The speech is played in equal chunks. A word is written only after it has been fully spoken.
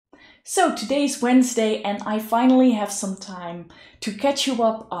So today's Wednesday and I finally have some time to catch you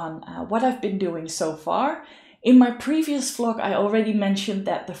up on what I've been doing so far. In my previous vlog I already mentioned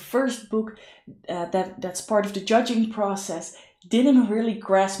that the first book that's part of the judging process didn't really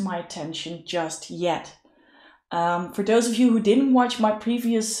grasp my attention just yet. For those of you who didn't watch my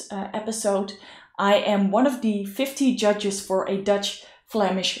previous episode, I am one of the 50 judges for a Dutch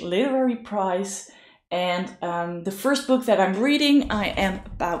Flemish literary prize. And the first book that I'm reading, I am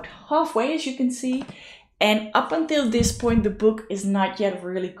about halfway, as you can see. And up until this point, the book is not yet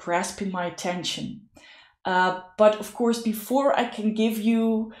really grasping my attention. But of course, before I can give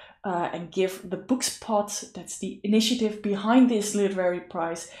you and give the Bookspot, that's the initiative behind this literary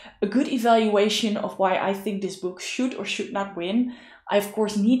prize, a good evaluation of why I think this book should or should not win, I of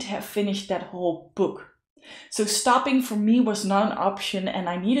course need to have finished that whole book. So stopping for me was not an option, and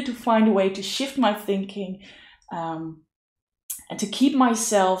I needed to find a way to shift my thinking and to keep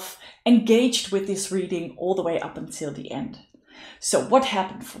myself engaged with this reading all the way up until the end. So what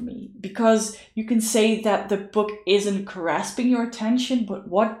happened for me? Because you can say that the book isn't grasping your attention, but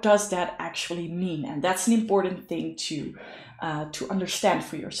what does that actually mean? And that's an important thing to understand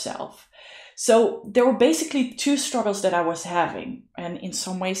for yourself. So there were basically two struggles that I was having, and in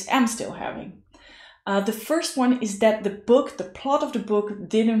some ways am still having. The first one is that the plot of the book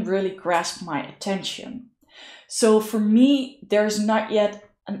didn't really grasp my attention. So for me, there's not yet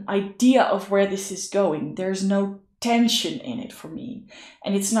an idea of where this is going. There's no tension in it for me.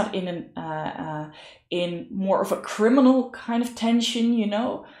 And it's not in more of a criminal kind of tension, you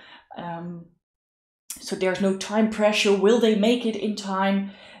know. So there's no time pressure. Will they make it in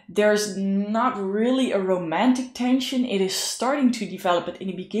time? There's not really a romantic tension. It is starting to develop, but in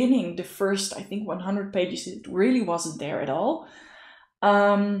the beginning, the first, I think, 100 pages, it really wasn't there at all.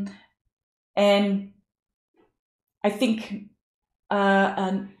 And I think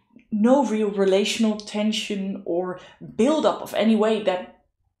no real relational tension or build-up of any way that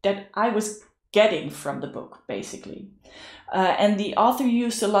I was getting from the book, basically. And the author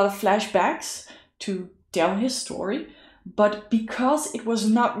used a lot of flashbacks to tell his story. But because it was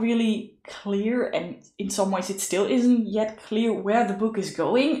not really clear, and in some ways it still isn't yet clear where the book is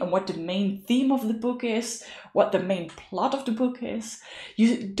going and what the main theme of the book is, what the main plot of the book is,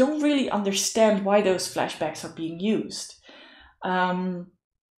 you don't really understand why those flashbacks are being used. And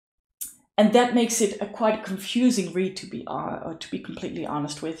that makes it a quite confusing read, to be completely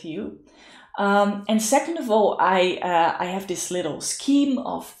honest with you. And second of all, I have this little scheme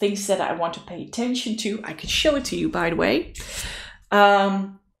of things that I want to pay attention to. I can show it to you, by the way.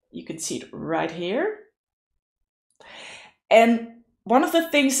 You can see it right here. And one of the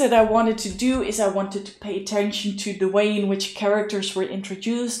things that I wanted to do is I wanted to pay attention to the way in which characters were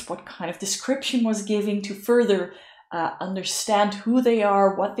introduced, what kind of description was given to further understand who they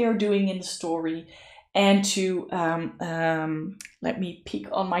are, what they're doing in the story, and to, let me peek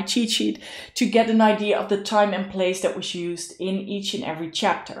on my cheat sheet, to get an idea of the time and place that was used in each and every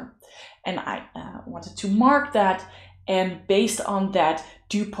chapter. And I wanted to mark that, and based on that,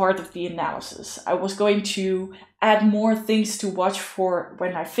 do part of the analysis. I was going to add more things to watch for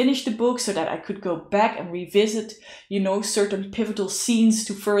when I finished the book so that I could go back and revisit, you know, certain pivotal scenes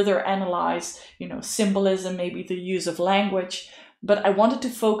to further analyze, you know, symbolism, maybe the use of language. But I wanted to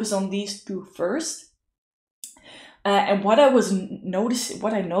focus on these two first. And what I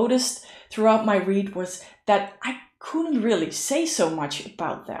noticed throughout my read was that I couldn't really say so much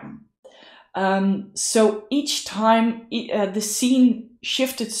about them. So each time the scene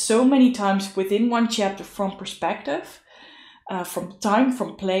shifted so many times within one chapter from perspective, from time,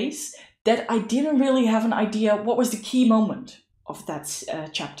 from place, that I didn't really have an idea what was the key moment of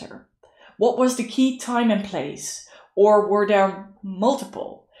that chapter. What was the key time and place? Or were there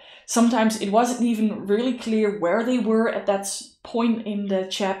multiple? Sometimes it wasn't even really clear where they were at that point in the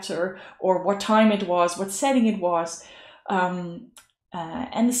chapter, or what time it was, what setting it was. And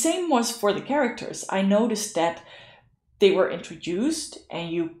the same was for the characters. I noticed that they were introduced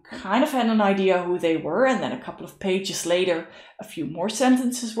and you kind of had an idea who they were, and then a couple of pages later, a few more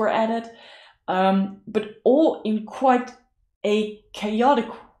sentences were added, but all in quite a chaotic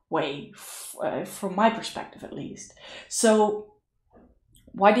way, from my perspective at least. So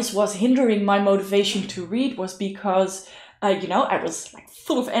why this was hindering my motivation to read was because, you know, I was like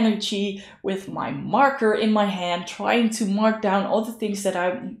full of energy with my marker in my hand, trying to mark down all the things that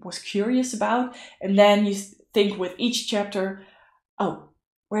I was curious about. And then you think with each chapter, oh,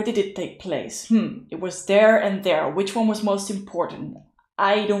 where did it take place? It was there and there. Which one was most important?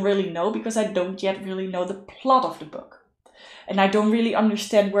 I don't really know because I don't yet really know the plot of the book. And I don't really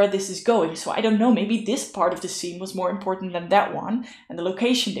understand where this is going. So I don't know, maybe this part of the scene was more important than that one, and the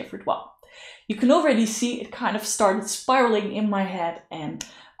location differed. Well, you can already see it kind of started spiraling in my head, and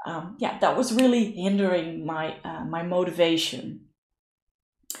yeah, that was really hindering my, my motivation.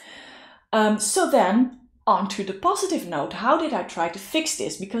 So then, on to the positive note. How did I try to fix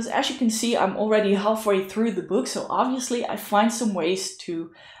this? Because as you can see, I'm already halfway through the book, so obviously I find some ways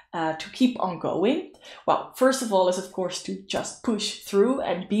to keep on going. Well, first of all is of course to just push through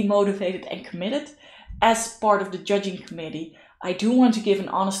and be motivated and committed. As part of the judging committee, I do want to give an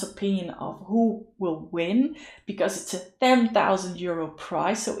honest opinion of who will win, because it's a €10,000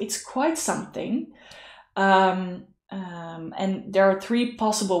 prize, so it's quite something. And there are 3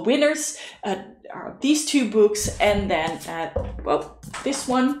 possible winners. Are these 2 books, and then, well, this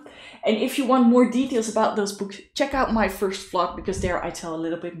one. And if you want more details about those books, check out my first vlog, because there I tell a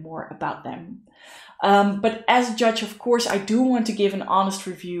little bit more about them. But as a judge, of course, I do want to give an honest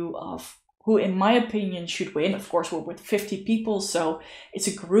review of who, in my opinion, should win. Of course, we're with 50 people, so it's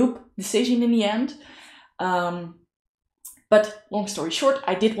a group decision in the end. But long story short,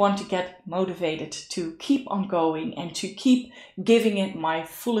 I did want to get motivated to keep on going and to keep giving it my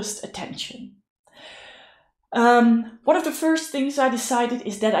fullest attention. One of the first things I decided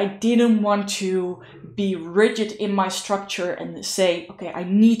is that I didn't want to be rigid in my structure and say, okay, I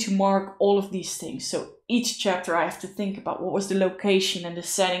need to mark all of these things. So each chapter I have to think about what was the location and the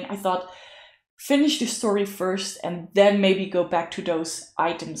setting. I thought, finish the story first and then maybe go back to those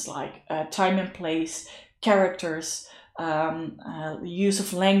items like time and place, characters, the use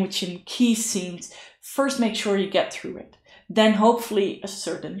of language in key scenes. First, make sure you get through it. Then hopefully a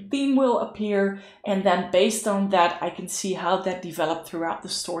certain theme will appear, and then based on that I can see how that developed throughout the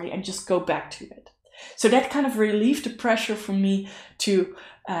story and just go back to it. So that kind of relieved the pressure for me to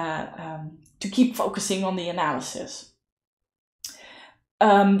keep focusing on the analysis.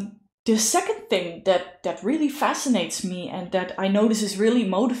 The second thing that really fascinates me and that I notice is really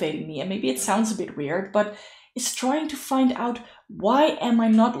motivating me, and maybe it sounds a bit weird, but it's trying to find out, why am I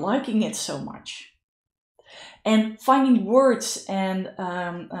not liking it so much? And finding words and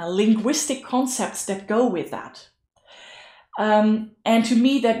linguistic concepts that go with that. And to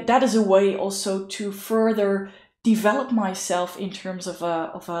me, that is a way also to further develop myself in terms of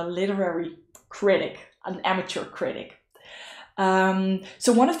a literary critic, an amateur critic.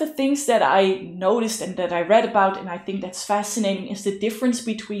 So one of the things that I noticed and that I read about, and I think that's fascinating, is the difference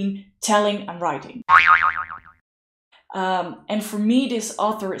between telling and writing. And for me, this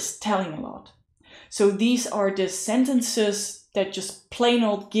author is telling a lot. So these are the sentences that just plain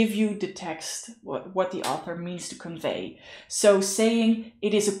old give you the text, what the author means to convey. So saying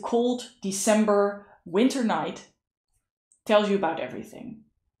it is a cold December winter night tells you about everything.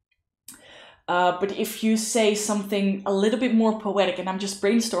 But if you say something a little bit more poetic, and I'm just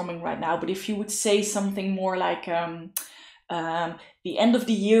brainstorming right now, but if you would say something more like the end of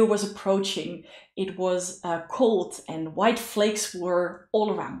the year was approaching, it was cold and white flakes were all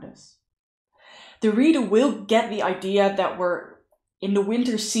around us. The reader will get the idea that we're in the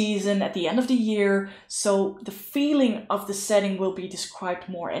winter season at the end of the year, so the feeling of the setting will be described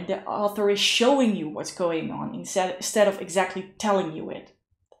more, and the author is showing you what's going on instead of exactly telling you it.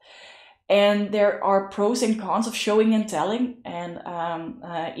 And there are pros and cons of showing and telling, and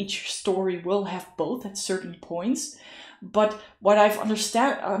each story will have both at certain points. But what I've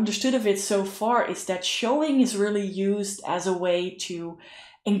understood of it so far is that showing is really used as a way to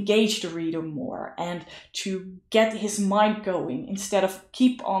engage the reader more and to get his mind going, instead of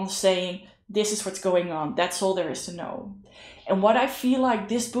keep on saying, this is what's going on, that's all there is to know. And what I feel like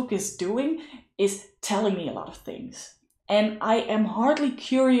this book is doing is telling me a lot of things. And I am hardly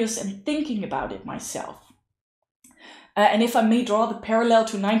curious and thinking about it myself. And if I may draw the parallel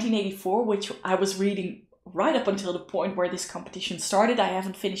to 1984, which I was reading right up until the point where this competition started. I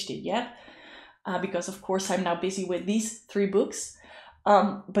haven't finished it yet, because of course I'm now busy with these 3 books.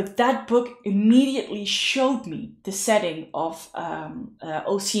 But that book immediately showed me the setting of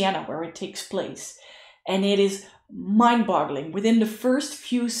Oceania, where it takes place. And it is mind-boggling. Within the first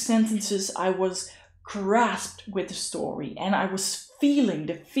few sentences, I was grasped with the story, and I was feeling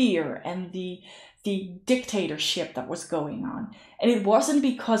the fear and the dictatorship that was going on. And it wasn't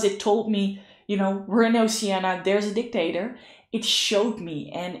because it told me, you know, we're in Oceania, there's a dictator. It showed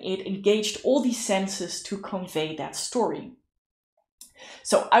me, and it engaged all these senses to convey that story.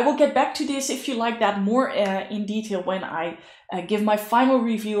 So I will get back to this, if you like that, more in detail when I give my final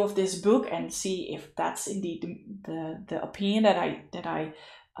review of this book and see if that's indeed the opinion that I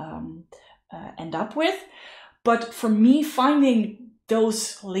end up with. But for me, finding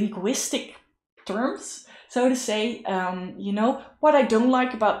those linguistic terms so to say. What I don't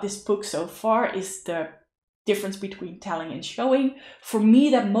like about this book so far is the difference between telling and showing. For me,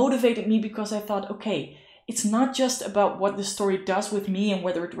 that motivated me because I thought, okay, it's not just about what the story does with me and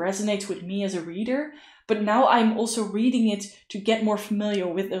whether it resonates with me as a reader, but now I'm also reading it to get more familiar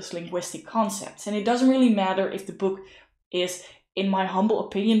with those linguistic concepts. And it doesn't really matter if the book is, in my humble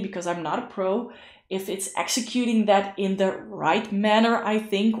opinion, because I'm not a pro, if it's executing that in the right manner, I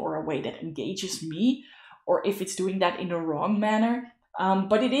think, or a way that engages me, or if it's doing that in the wrong manner.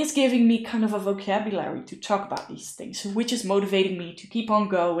 But it is giving me kind of a vocabulary to talk about these things, which is motivating me to keep on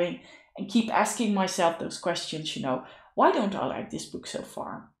going and keep asking myself those questions, why don't I like this book so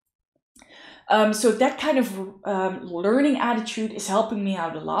far? So that kind of learning attitude is helping me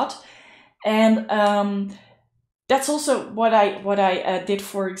out a lot. And that's also what I did,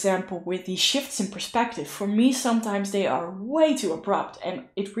 for example, with the shifts in perspective. For me, sometimes they are way too abrupt, and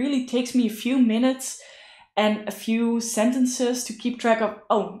it really takes me a few minutes and a few sentences to keep track of,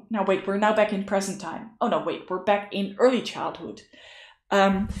 oh, now wait, we're now back in present time. Oh, no, wait, we're back in early childhood.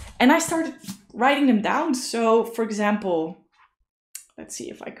 And I started writing them down. So, for example, let's see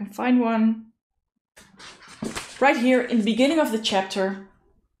if I can find one. Right here in the beginning of the chapter,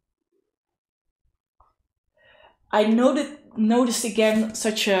 I noticed again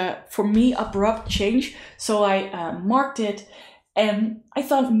such a, for me, abrupt change. So I marked it, and I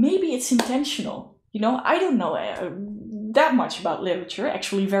thought maybe it's intentional. I don't know that much about literature,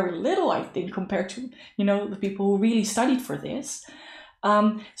 actually very little, I think, compared to, the people who really studied for this.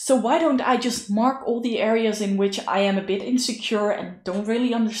 So why don't I just mark all the areas in which I am a bit insecure and don't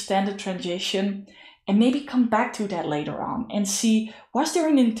really understand the transition, and maybe come back to that later on and see, was there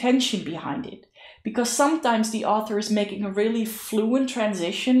an intention behind it? Because sometimes the author is making a really fluent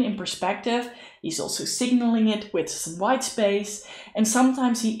transition in perspective. He's also signaling it with some white space, and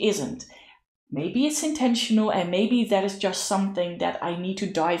sometimes he isn't. Maybe it's intentional, and maybe that is just something that I need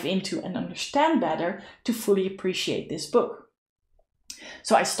to dive into and understand better to fully appreciate this book.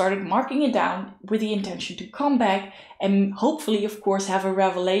 So I started marking it down with the intention to come back and hopefully, of course, have a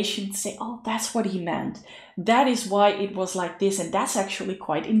revelation to say, oh, that's what he meant. That is why it was like this, and that's actually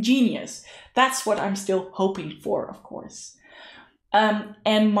quite ingenious. That's what I'm still hoping for, of course.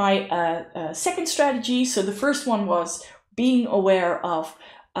 And my second strategy, so the first one was being aware of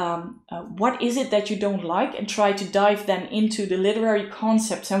what is it that you don't like, and try to dive then into the literary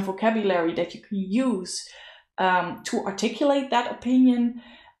concepts and vocabulary that you can use to articulate that opinion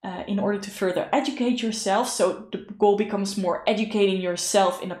in order to further educate yourself. So the goal becomes more educating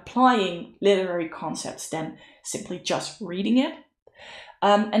yourself in applying literary concepts than simply just reading it.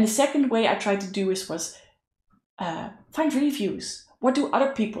 And the second way I tried to do was find reviews. What do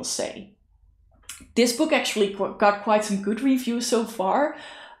other people say? This book actually got quite some good reviews so far.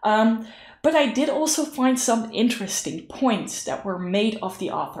 But I did also find some interesting points that were made of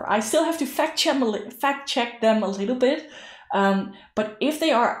the author. I still have to fact check them a little bit. But if they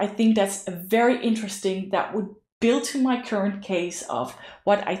are, I think that's very interesting. That would build to my current case of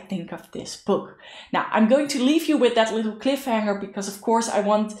what I think of this book. Now, I'm going to leave you with that little cliffhanger because, of course, I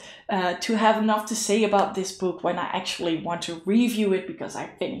want to have enough to say about this book when I actually want to review it because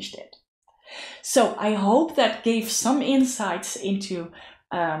I finished it. So I hope that gave some insights into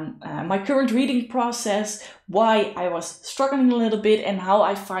my current reading process, why I was struggling a little bit, and how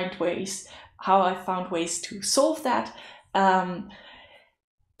I found ways to solve that.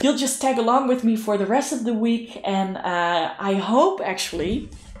 You'll just tag along with me for the rest of the week, and I hope actually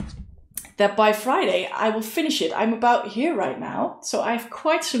that by Friday I will finish it. I'm about here right now, so I have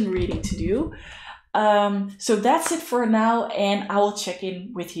quite some reading to do. So that's it for now, and I will check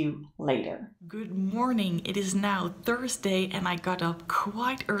in with you later. Good morning. It is now Thursday, and I got up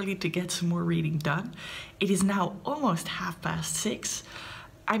quite early to get some more reading done. It is now almost 6:30.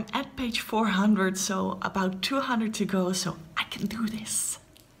 I'm at page 400, so about 200 to go, so I can do this.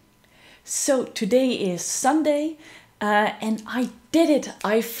 So today is Sunday, and I did it.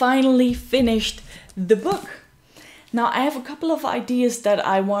 I finally finished the book. Now, I have a couple of ideas that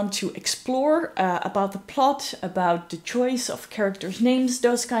I want to explore about the plot, about the choice of characters' names,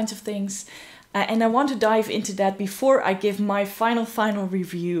 those kinds of things. And I want to dive into that before I give my final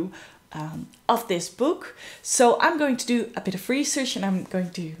review of this book. So I'm going to do a bit of research, and I'm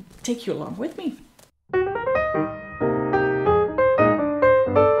going to take you along with me.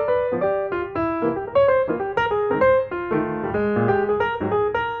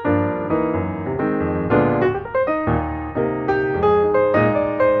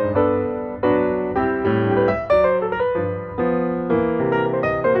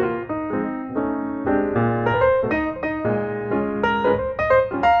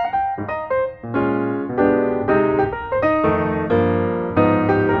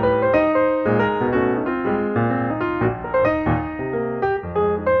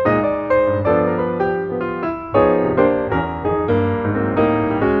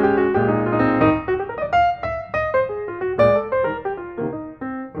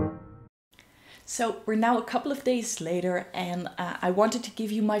 So we're now a couple of days later, and I wanted to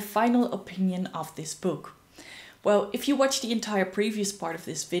give you my final opinion of this book. Well, if you watched the entire previous part of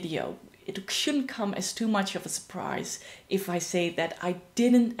this video, it shouldn't come as too much of a surprise if I say that I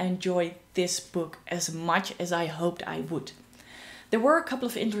didn't enjoy this book as much as I hoped I would. There were a couple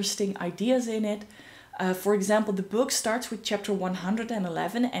of interesting ideas in it. For example, the book starts with chapter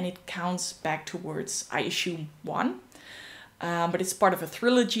 111 and it counts back towards, I assume, 1. But it's part of a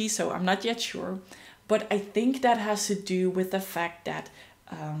trilogy, so I'm not yet sure. But I think that has to do with the fact that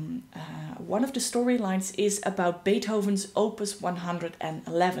one of the storylines is about Beethoven's Opus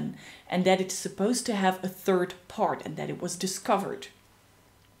 111 and that it's supposed to have a third part and that it was discovered.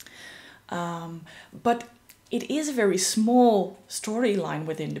 But it is a very small storyline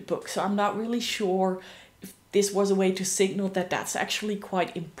within the book, so I'm not really sure if this was a way to signal that that's actually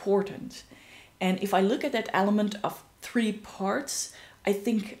quite important. And if I look at that element of 3 parts, I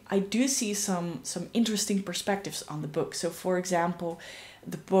think I do see some interesting perspectives on the book. So for example,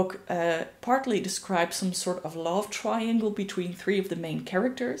 the book partly describes some sort of love triangle between 3 of the main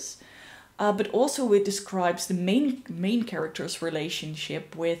characters, but also it describes the main character's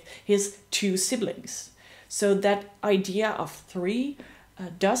relationship with his 2 siblings. So that idea of 3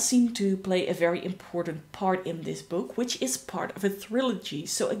 does seem to play a very important part in this book, which is part of a trilogy.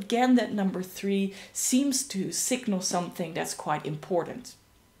 So again, that number 3 seems to signal something that's quite important.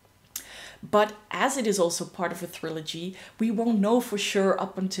 But as it is also part of a trilogy, we won't know for sure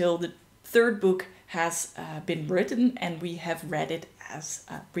up until the 3rd book has been written and we have read it as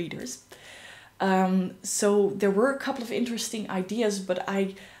readers. So there were a couple of interesting ideas, but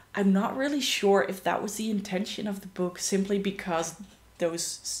I'm not really sure if that was the intention of the book, simply because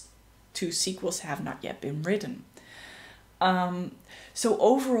those 2 sequels have not yet been written. So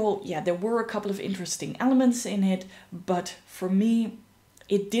overall, yeah, there were a couple of interesting elements in it, but for me,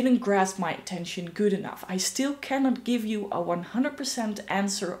 it didn't grasp my attention good enough. I still cannot give you a 100%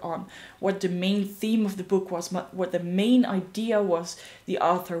 answer on what the main theme of the book was, what the main idea was the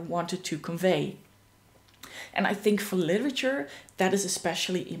author wanted to convey. And I think for literature, that is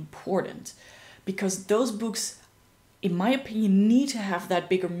especially important, because those books, in my opinion, need to have that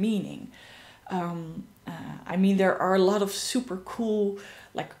bigger meaning. I mean, there are a lot of super cool,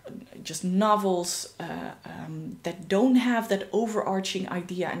 like just novels that don't have that overarching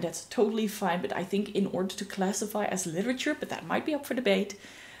idea, and that's totally fine. But I think in order to classify as literature, but that might be up for debate,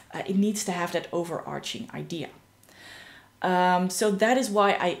 it needs to have that overarching idea. So that is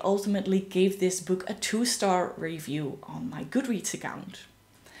why I ultimately gave this book a 2-star review on my Goodreads account.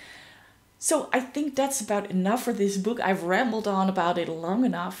 So I think that's about enough for this book. I've rambled on about it long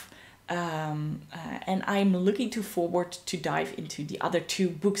enough. And I'm looking forward to dive into the other 2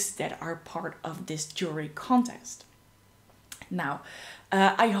 books that are part of this jury contest. Now,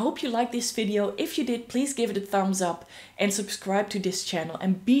 I hope you liked this video. If you did, please give it a thumbs up and subscribe to this channel,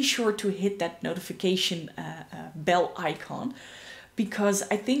 and be sure to hit that notification bell icon, because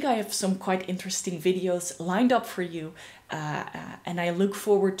I think I have some quite interesting videos lined up for you, and I look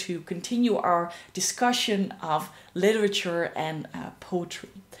forward to continue our discussion of literature and poetry.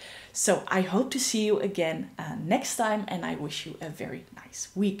 So I hope to see you again next time, and I wish you a very nice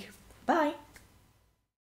week. Bye!